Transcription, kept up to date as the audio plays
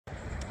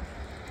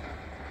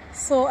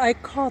So I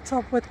caught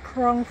up with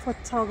crQwn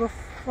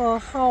photographer.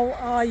 How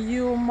are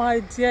you, my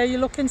dear? You're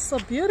looking so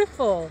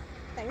beautiful.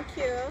 Thank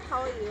you.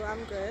 How are you?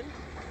 I'm good.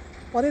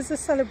 What is the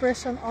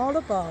celebration all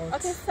about?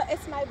 Okay, so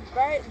it's my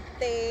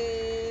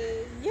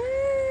birthday.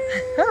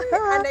 Yay!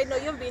 And I know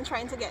you've been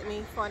trying to get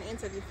me for an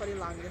interview for the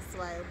longest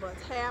while, but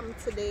here I am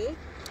today,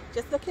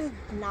 just looking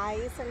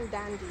nice and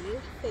dandy,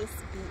 face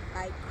beat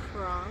by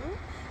crQwn.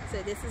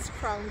 So this is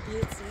crQwn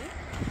Beauty,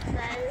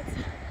 right?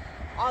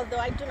 Although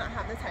I do not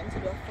have the time to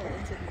do a full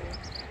interview.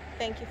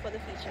 Thank you for the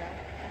feature.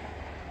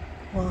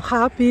 Well,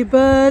 happy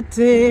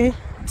birthday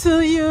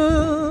to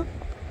you.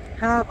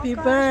 Happy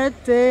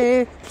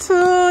birthday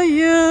to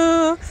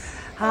you.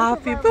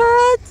 Happy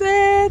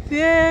birthday,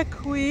 dear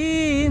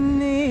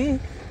Queenie.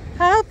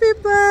 Happy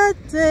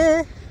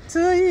birthday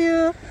to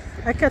you.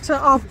 I catch her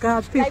off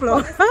guard, people.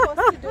 Like what you're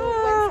supposed to do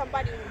when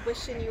somebody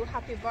wishing you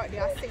happy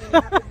birthday or singing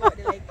you happy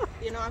birthday. Like,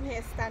 you know, I'm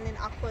here standing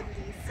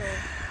awkwardly, so.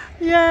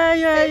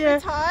 Yeah.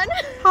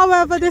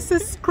 However, this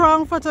is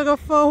crQwn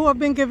photographer who have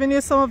been giving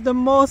you some of the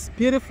most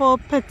beautiful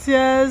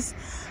pictures.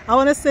 I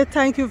want to say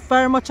thank you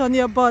very much on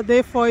your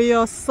birthday for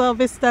your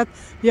service that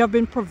you have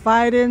been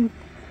providing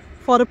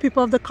for the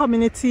people of the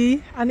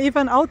community and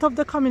even out of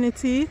the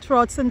community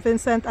throughout St.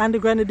 Vincent and the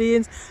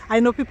Grenadines. I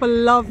know people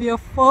love your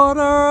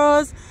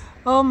photos.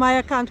 Oh my,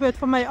 I can't wait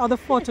for my other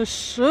photo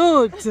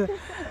shoot.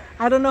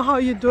 I don't know how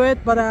you do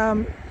it, but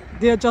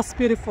they're just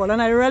beautiful, and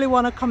I really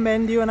want to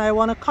commend you and I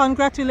want to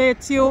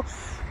congratulate you.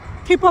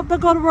 Keep up the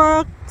good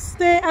work.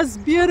 Stay as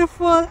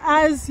beautiful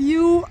as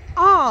you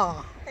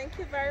are. Thank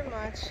you very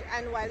much.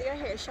 And while you're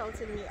here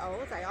shouting me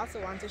out, I also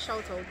want to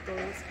shout out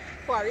those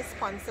who are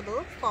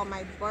responsible for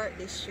my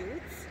birthday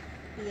shoots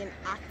being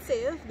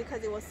active,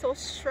 because it was so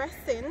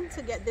stressing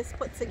to get this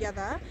put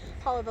together.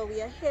 However,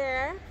 we are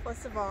here.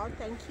 First of all,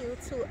 thank you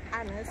to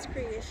Anna's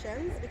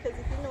Creations, because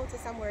if you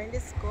notice, I'm wearing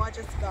this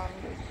gorgeous gown,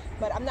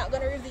 but I'm not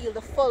going to reveal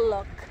the full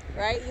look,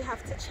 right? You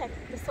have to check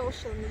the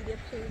social media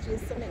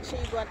pages, so make sure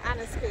you go on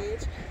Anna's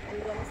page and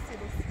you're going to see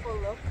this full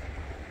look,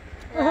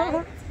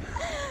 right?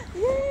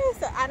 Yeah,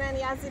 so Anna and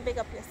Yazzie, big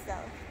up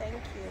yourself. Thank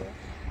you.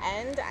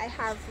 And I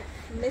have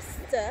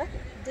Mr.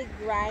 The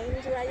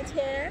Grind right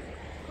here.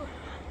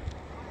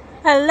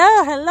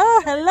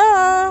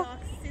 Hello.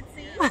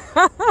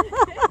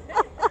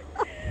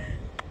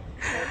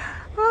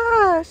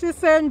 She's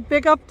saying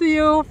big up to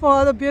you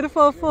for the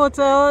beautiful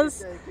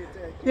photos. Thank you.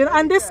 You know,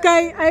 and this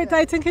guy, I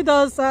think he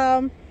does he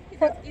does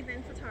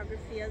event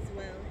photography as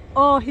well.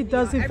 Oh, he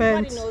does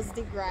events. Everybody knows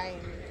The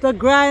Grind. The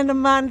grind, the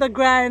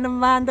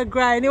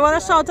grind. You want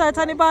to shout out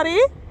to anybody?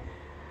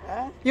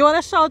 Huh? You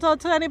want to shout out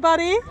to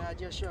anybody? Nah,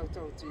 just shout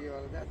out to you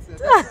all. That's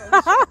it.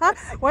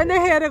 When they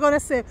hear, they're going to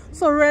say,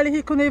 so really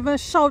he couldn't even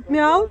shout me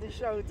out? Too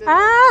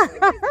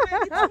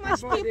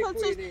much people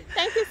to,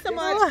 thank you so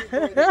much.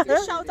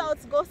 The shout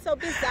outs go so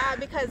bizarre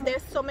because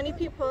there's so many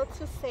people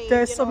to say.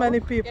 There's so many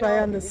people, I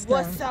understand.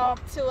 What's up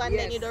to, and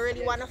then you don't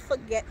really want to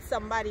forget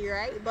somebody,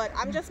 right? But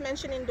I'm just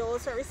mentioning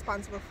those who are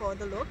responsible for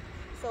the look.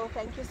 So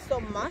thank you so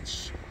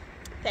much.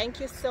 Thank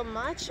you so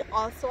much.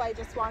 Also, I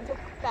just want to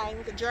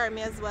thank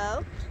Jeremy as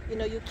well. You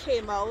know, you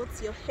came out,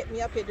 you hit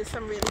me up, you did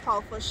some really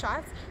powerful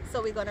shots.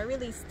 So we're gonna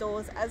release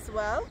those as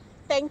well.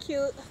 Thank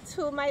you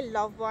to my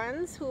loved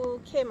ones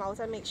who came out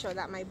and make sure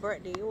that my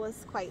birthday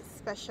was quite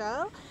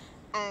special.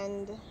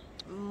 And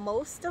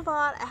most of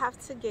all, I have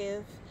to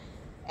give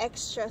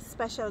extra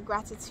special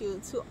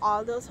gratitude to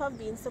all those who have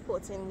been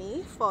supporting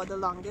me for the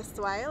longest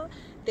while.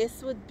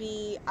 This would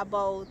be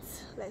about,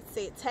 let's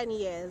say, 10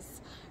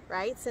 years,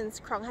 right, since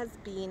crQwn has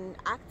been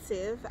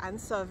active and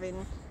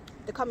serving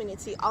the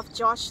community of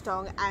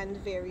Georgetown and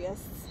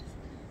various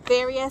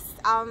villages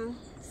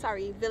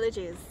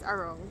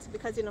around,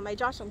 because you know my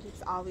Georgetown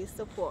peeps always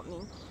support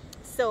me.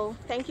 So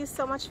thank you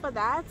so much for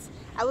that.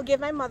 I will give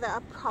my mother a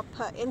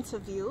proper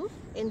interview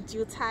in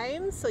due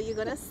time. So you're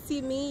gonna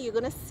see me, you're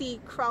gonna see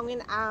crQwn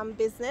in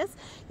business,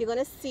 you're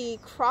gonna see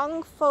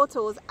crQwn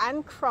photos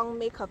and crQwn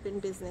makeup in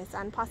business,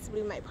 and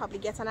possibly might probably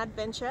get an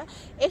adventure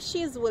if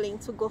she is willing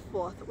to go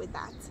forth with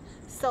that.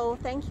 So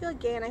thank you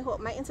again. I hope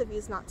my interview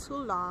is not too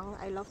long.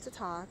 I love to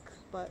talk,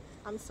 but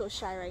I'm so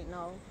shy right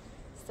now.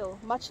 So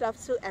much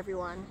love to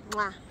everyone.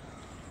 Mwah.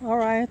 All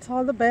right,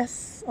 all the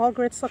best, all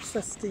great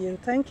success to you.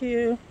 Thank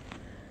you.